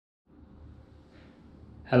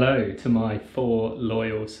Hello to my 4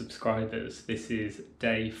 loyal subscribers. This is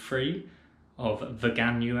day 3 of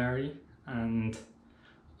Veganuary and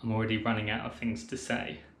I'm already running out of things to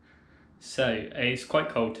say. So it's quite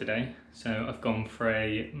cold today, so I've gone for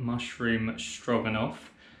a mushroom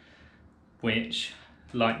stroganoff, which,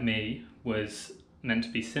 like me, was meant to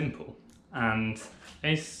be simple, and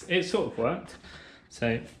it sort of worked.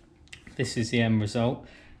 So this is the end result.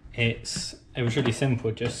 It was really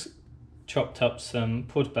simple, just chopped up some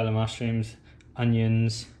portobello mushrooms,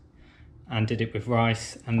 onions, and did it with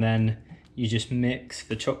rice, and then you just mix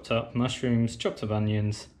the chopped up mushrooms, chopped up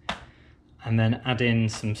onions, and then add in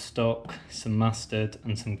some stock, some mustard,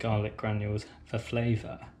 and some garlic granules for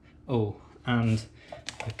flavour. Oh, and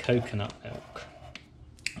the coconut milk.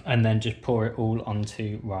 And then just pour it all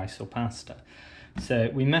onto rice or pasta. So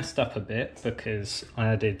we messed up a bit because I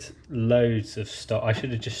added loads of stock. I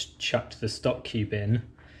should have just chucked the stock cube in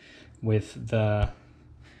with the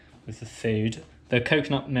food. The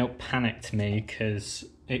coconut milk panicked me because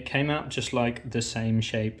it came out just like the same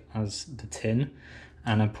shape as the tin,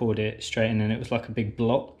 and I poured it straight in and it was like a big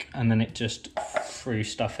block, and then it just threw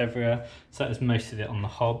stuff everywhere. So that was most of it on the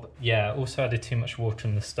hob. Yeah, also added too much water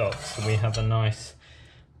in the stock, so we have a nice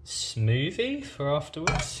smoothie for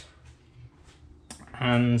afterwards.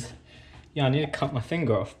 And yeah, I need to cut my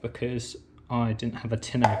finger off because I didn't have a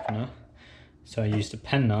tin opener, so I used a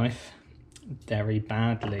penknife very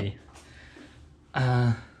badly.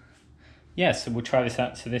 Yeah, so we'll try this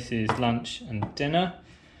out. So this is lunch and dinner.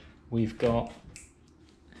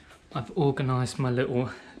 I've organised my little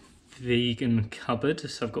vegan cupboard,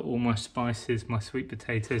 so I've got all my spices, my sweet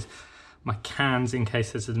potatoes, my cans in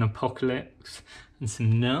case there's an apocalypse, and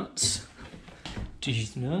some nuts.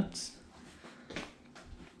 These nuts.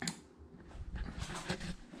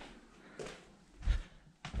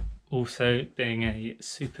 Also, being a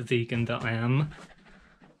super vegan that I am,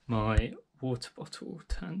 my water bottle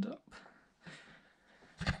turned up.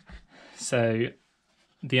 So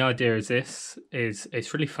the idea is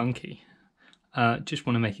it's really funky. Just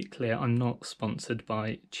want to make it clear, I'm not sponsored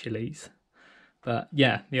by Chili's. But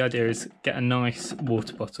yeah, the idea is get a nice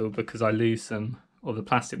water bottle because I lose them, or the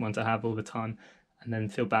plastic ones I have all the time, and then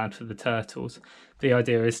feel bad for the turtles. The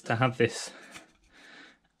idea is to have this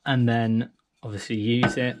and then obviously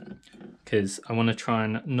use it, because I want to try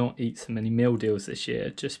and not eat so many meal deals this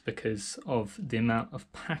year just because of the amount of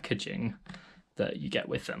packaging that you get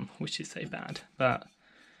with them, which is so bad. But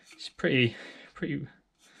it's pretty,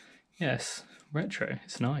 yes, retro.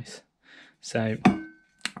 It's nice. So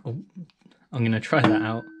I'm going to try that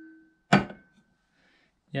out.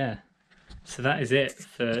 Yeah. So that is it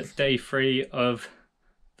for day 3 of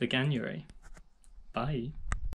Veganuary. Bye.